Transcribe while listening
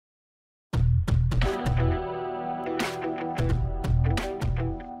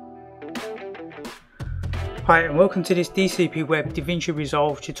Hi, and welcome to this DCP Web DaVinci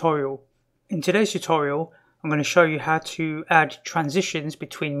Resolve tutorial. In today's tutorial, I'm going to show you how to add transitions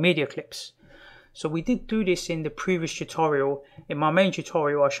between media clips. So we did do this in the previous tutorial. In my main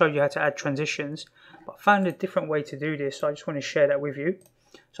tutorial, I showed you how to add transitions, but I found a different way to do this, so I just want to share that with you.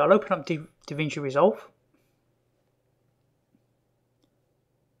 So I'll open up DaVinci Resolve.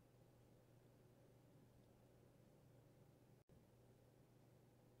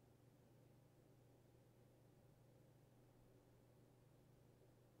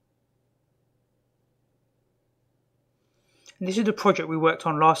 And this is the project we worked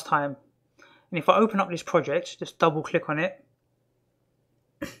on last time. And if I open up this project, just double click on it,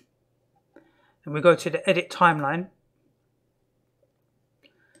 and we go to the edit timeline,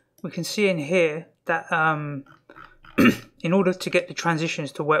 we can see in here that in order to get the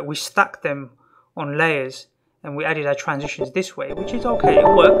transitions to work, we stacked them on layers and we added our transitions this way, which is okay, it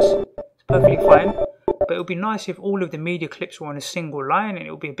works, it's perfectly fine. But it would be nice if all of the media clips were on a single line, and it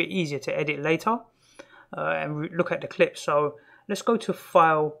would be a bit easier to edit later and look at the clips. So let's go to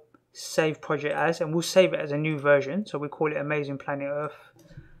File, Save Project As, and we'll save it as a new version. So we call it Amazing Planet Earth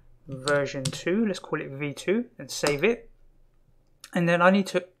version 2. Let's call it V2 and save it. And then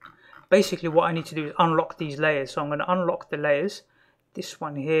basically what I need to do is unlock these layers. So I'm going to unlock the layers. This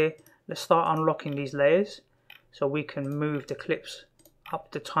one here, let's start unlocking these layers so we can move the clips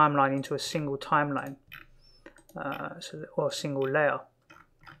up the timeline into a single timeline, or a single layer.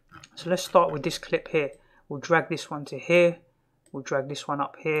 So let's start with this clip here. We'll drag this one to here, we'll drag this one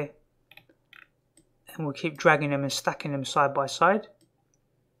up here, and we'll keep dragging them and stacking them side by side.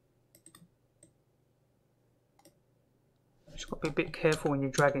 Just got to be a bit careful when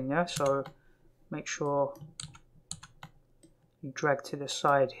you're dragging, yeah? So make sure you drag to the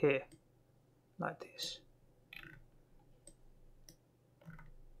side here, like this.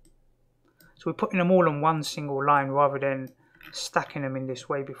 So we're putting them all on one single line rather than stacking them in this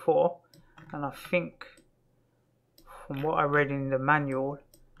way before. And I think from what I read in the manual,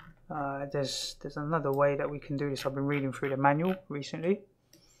 there's another way that we can do this. I've been reading through the manual recently,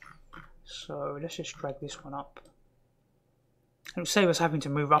 so let's just drag this one up. It'll save us having to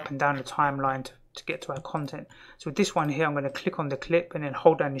move up and down the timeline to get to our content. So with this one here, I'm going to click on the clip and then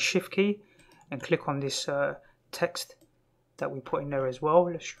hold down the shift key and click on this text that we put in there as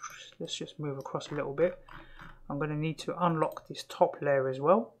well. Let's just move across a little bit. I'm going to need to unlock this top layer as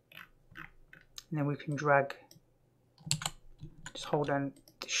well, and then we can drag, just hold down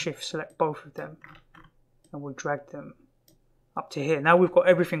the shift, select both of them, and we'll drag them up to here. Now we've got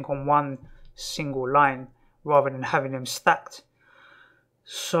everything on one single line rather than having them stacked.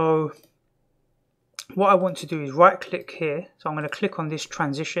 So what I want to do is right click here. So I'm going to click on this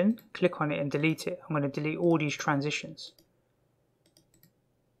transition, click on it and delete it. I'm going to delete all these transitions.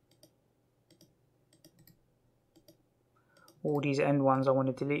 All these end ones, I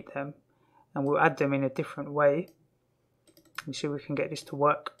want to delete them, and we'll add them in a different way. You see, we can get this to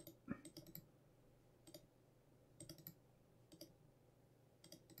work.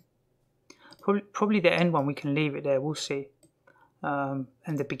 Probably the end one we can leave it there, we'll see, and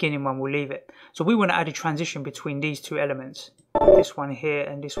the beginning one we'll leave it. So we want to add a transition between these two elements, this one here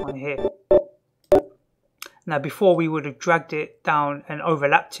and this one here. Now before we would have dragged it down and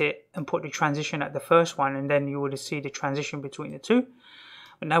overlapped it and put the transition at the first one, and then you would have seen the transition between the two.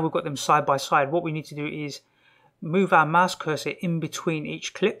 But now we've got them side by side. What we need to do is move our mouse cursor in between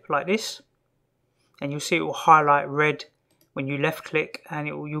each clip like this, and you'll see it will highlight red when you left click, and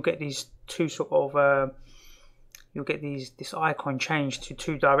you'll get these two sort of you'll get this icon change to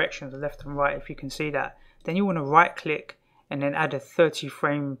two directions, left and right, if you can see that. Then you want to right click and then add a 30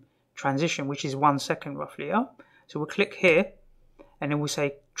 frame transition, which is 1 second roughly. Yeah? So we'll click here and then we'll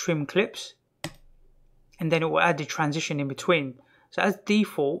say trim clips, and then it will add the transition in between. So as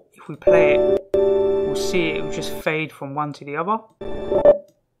default, if we play it, we'll see it will just fade from one to the other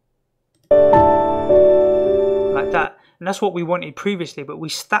like that. And that's what we wanted previously, but we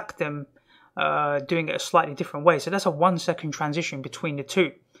stacked them doing it a slightly different way. So that's a 1 second transition between the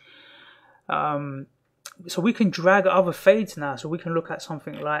two. So we can drag other fades now. So we can look at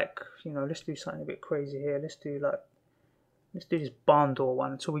something like, you know, let's do something a bit crazy here. Let's do this barn door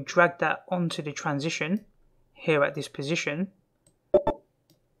one. So we drag that onto the transition here at this position,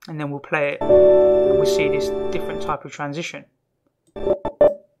 and then we'll play it, and we'll see this different type of transition like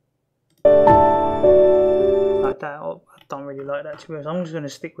that. Oh, I don't really like that, to be honest. I'm just going to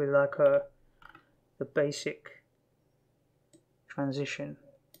stick with like the basic transition.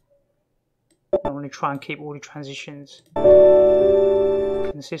 I want to try and keep all the transitions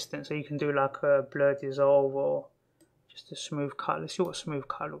consistent, so you can do like a blur dissolve or just a smooth cut. Let's see what smooth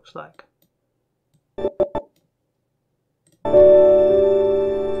cut looks like.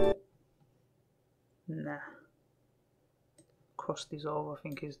 Nah. Cross dissolve I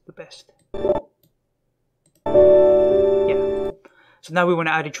think is the best. Yeah. So now we want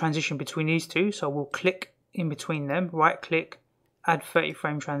to add a transition between these two. So we'll click in between them, right click, add 30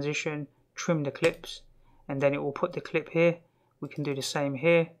 frame transition, trim the clips, and then it will put the clip here. We can do the same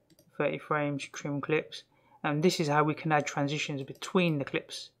here, 30 frames, trim clips, and this is how we can add transitions between the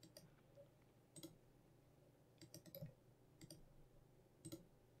clips.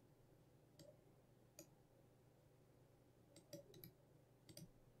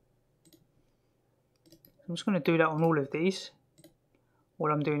 I'm just going to do that on all of these. All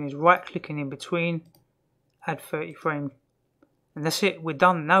I'm doing is right clicking in between, add 30 frame, and that's it, we're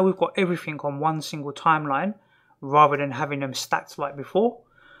done. Now we've got everything on one single timeline rather than having them stacked like before.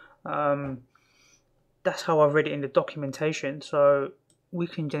 That's how I've read it in the documentation. So we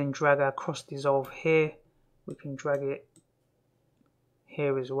can then drag our cross dissolve here, we can drag it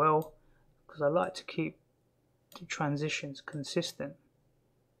here as well, because I like to keep the transitions consistent.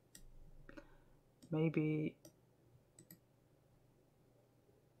 Maybe,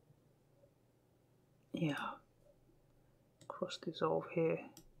 yeah, cross dissolve here.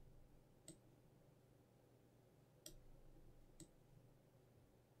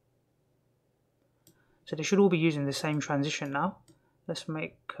 So they should all be using the same transition now. Let's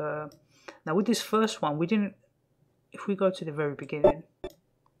make, now with this first one, we didn't, if we go to the very beginning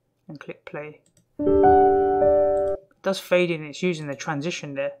and click play, it does fade in, it's using the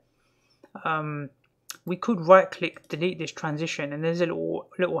transition there. We could right click, delete this transition, and there's a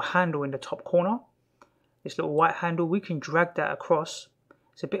little handle in the top corner, this little white handle. We can drag that across.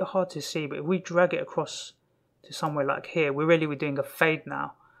 It's a bit hard to see, but if we drag it across to somewhere like here, we're doing a fade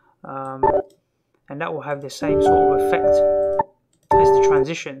now, and that will have the same sort of effect as the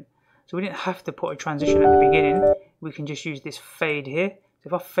transition. So we didn't have to put a transition at the beginning, we can just use this fade here. So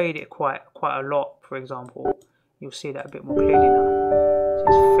if I fade it quite a lot, for example, you'll see that a bit more clearly now. So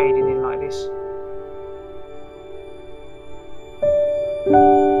it's fading in like this.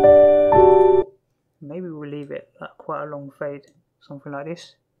 Maybe we'll leave it like quite a long fade, something like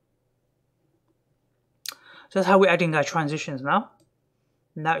this. So that's how we're adding our transitions now.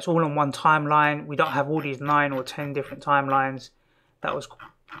 Now it's all on one timeline. We don't have all these 9 or 10 different timelines. That was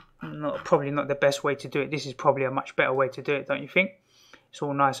probably not the best way to do it. This is probably a much better way to do it, don't you think? It's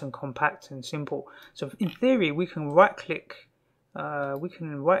all nice and compact and simple. So in theory, we can right click. On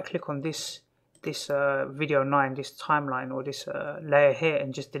this video 9, this timeline or this layer here,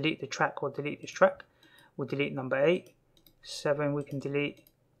 and just delete the track or delete this track. We'll delete number 8, 7. We can delete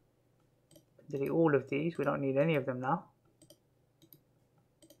all of these. We don't need any of them now.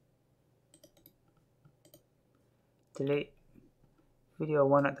 Delete video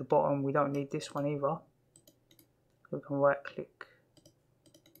 1 at the bottom. We don't need this one either. We can right click.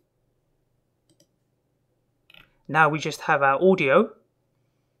 Now we just have our audio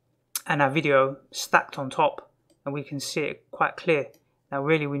and our video stacked on top, and we can see it quite clear. Now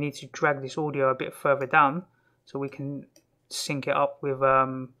really we need to drag this audio a bit further down so we can sync it up with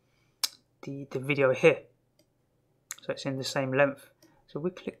the video here, so it's in the same length. So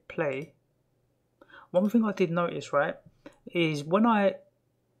we click play. One thing I did notice, right, is when I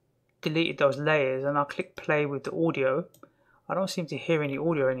deleted those layers and I click play with the audio, I don't seem to hear any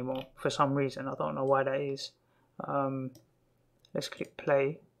audio anymore for some reason. I don't know why that is. Let's click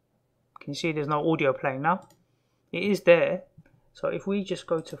play. Can you see there's no audio playing now? It is there. So if we just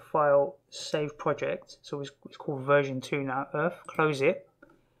go to file, save project, so it's called version 2 now, Earth, close it,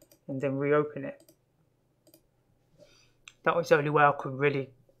 and then reopen it. That was the only way I could really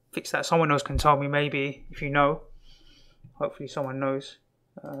fix that. Someone else can tell me, maybe, if you know. Hopefully someone knows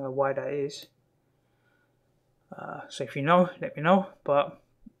why that is. So if you know, let me know. But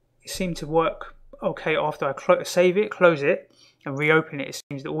it seemed to work okay after I save it, close it, and reopen it. It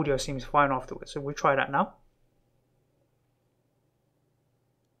seems the audio seems fine afterwards. So we'll try that now.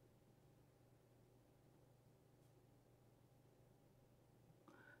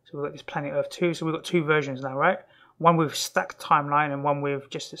 So we've got this Planet Earth 2. So we've got 2 versions now, right? One with stacked timeline and one with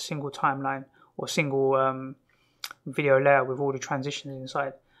just a single timeline or single video layer with all the transitions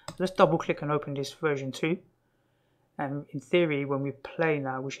inside. So let's double click and open this version 2. And in theory, when we play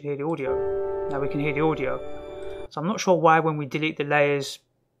now, we should hear the audio. Now we can hear the audio. So I'm not sure why when we delete the layers,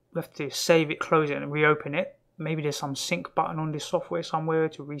 we have to save it, close it, and reopen it. Maybe there's some sync button on this software somewhere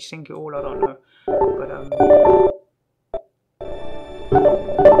to resync it all. I don't know. But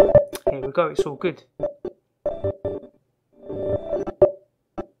here we go. It's all good.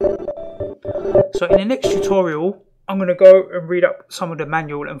 So in the next tutorial, I'm going to go and read up some of the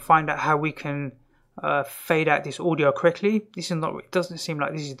manual and find out how we can fade out this audio correctly. This is not, it doesn't seem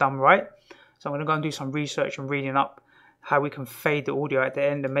like this is done right. So I'm going to go and do some research and reading up how we can fade the audio at the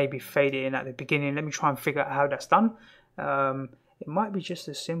end and maybe fade it in at the beginning. Let me try and figure out how that's done. It might be just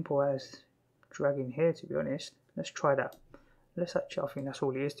as simple as dragging here, to be honest. Let's try that. Let's actually, I think that's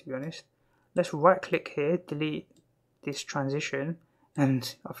all it is, to be honest. Let's right click here, delete this transition,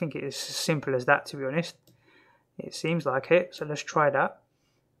 and I think it is as simple as that, to be honest. It seems like it, so let's try that.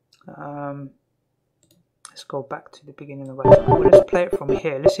 Let's go back to the beginning of our time. Well, let's play it from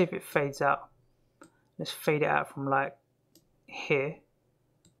here. Let's see if it fades out. Let's fade it out from like here.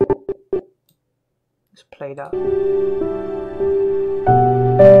 Let's play that.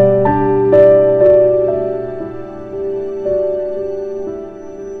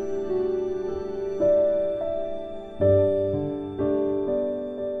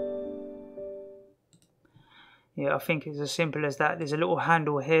 Yeah, I think it's as simple as that. There's a little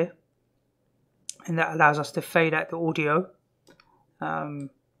handle here, and that allows us to fade out the audio. And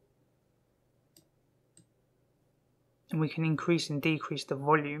we can increase and decrease the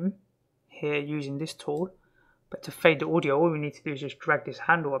volume here using this tool. But to fade the audio, all we need to do is just drag this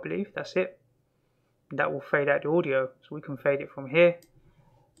handle, I believe. That's it. And that will fade out the audio. So we can fade it from here.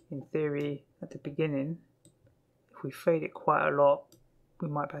 In theory, at the beginning, if we fade it quite a lot, we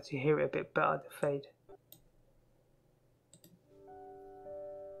might be able to hear it a bit better, the fade.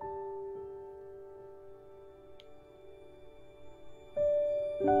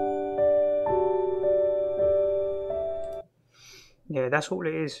 Yeah, that's all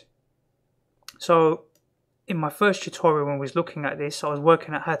it is. So in my first tutorial when we was looking at this, I was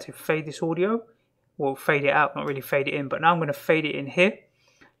working out how to fade this audio. Well, fade it out, not really fade it in, but now I'm going to fade it in here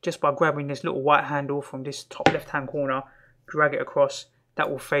just by grabbing this little white handle from this top left hand corner, drag it across. That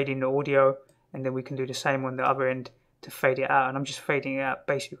will fade in the audio, and then we can do the same on the other end to fade it out. And I'm just fading it out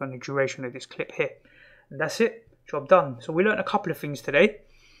basically on the duration of this clip here. And that's it, job done. So we learned a couple of things today,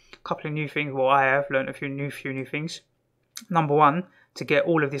 a couple of new things. Well, I have learned a few new things. Number one, to get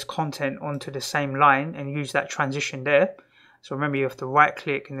all of this content onto the same line and use that transition there. So remember, you have to right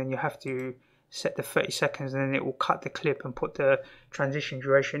click and then you have to set the 30 seconds, and then it will cut the clip and put the transition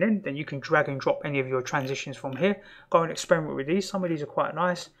duration in. Then you can drag and drop any of your transitions from here. Go and experiment with these. Some of these are quite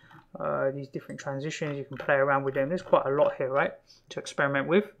nice. These different transitions, you can play around with them. There's quite a lot here, right, to experiment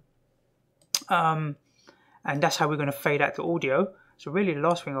with. And that's how we're going to fade out the audio. So really the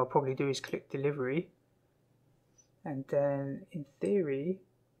last thing I'll probably do is click delivery. And then in theory,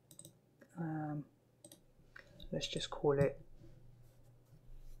 let's just call it,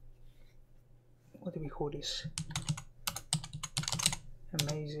 what do we call this?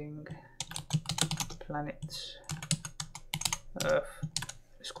 Amazing Planet Earth.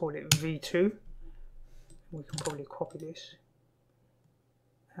 Let's call it V2. We can probably copy this.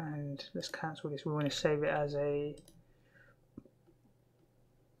 And let's cancel this. We want to save it as a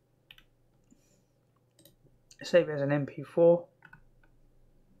MP4.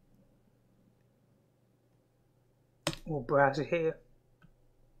 We'll browse it here.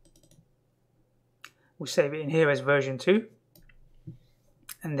 We'll save it in here as version 2.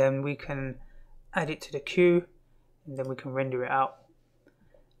 And then we can add it to the queue, and then we can render it out.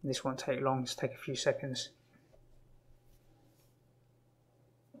 And this won't take long, just take a few seconds.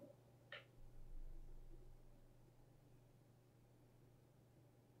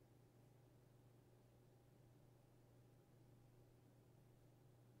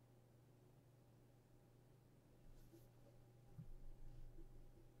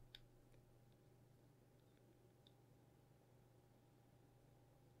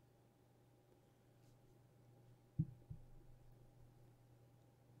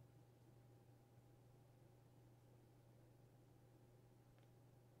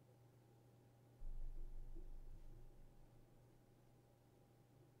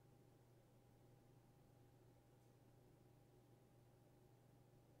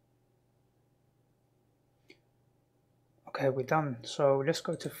 Okay, we're done. So let's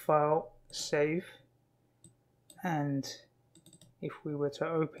go to File, Save, and if we were to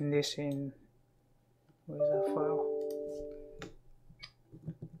open this in, where's our file?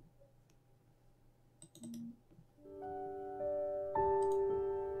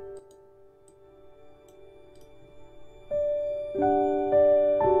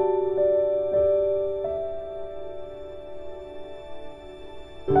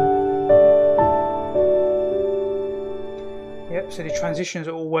 So the transitions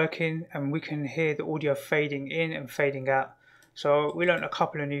are all working, and we can hear the audio fading in and fading out. So we learned a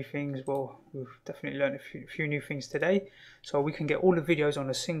couple of new things. Well, we've definitely learned a few new things today. So we can get all the videos on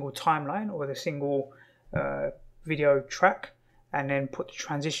a single timeline or the single video track, and then put the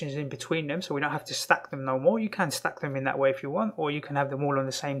transitions in between them, so we don't have to stack them no more. You can stack them in that way if you want, or you can have them all on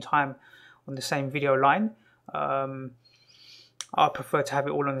the same time on the same video line. I prefer to have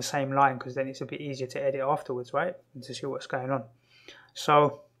it all on the same line because then it's a bit easier to edit afterwards, right, and to see what's going on.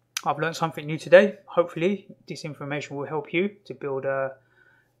 So I've learned something new today. Hopefully this information will help you to build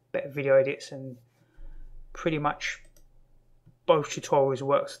better video edits, and pretty much both tutorials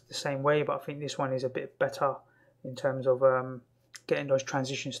works the same way, but I think this one is a bit better in terms of getting those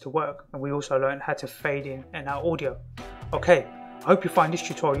transitions to work. And we also learned how to fade in and out audio. Okay, I hope you find this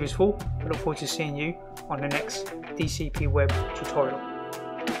tutorial useful. I look forward to seeing you on the next DCP Web tutorial.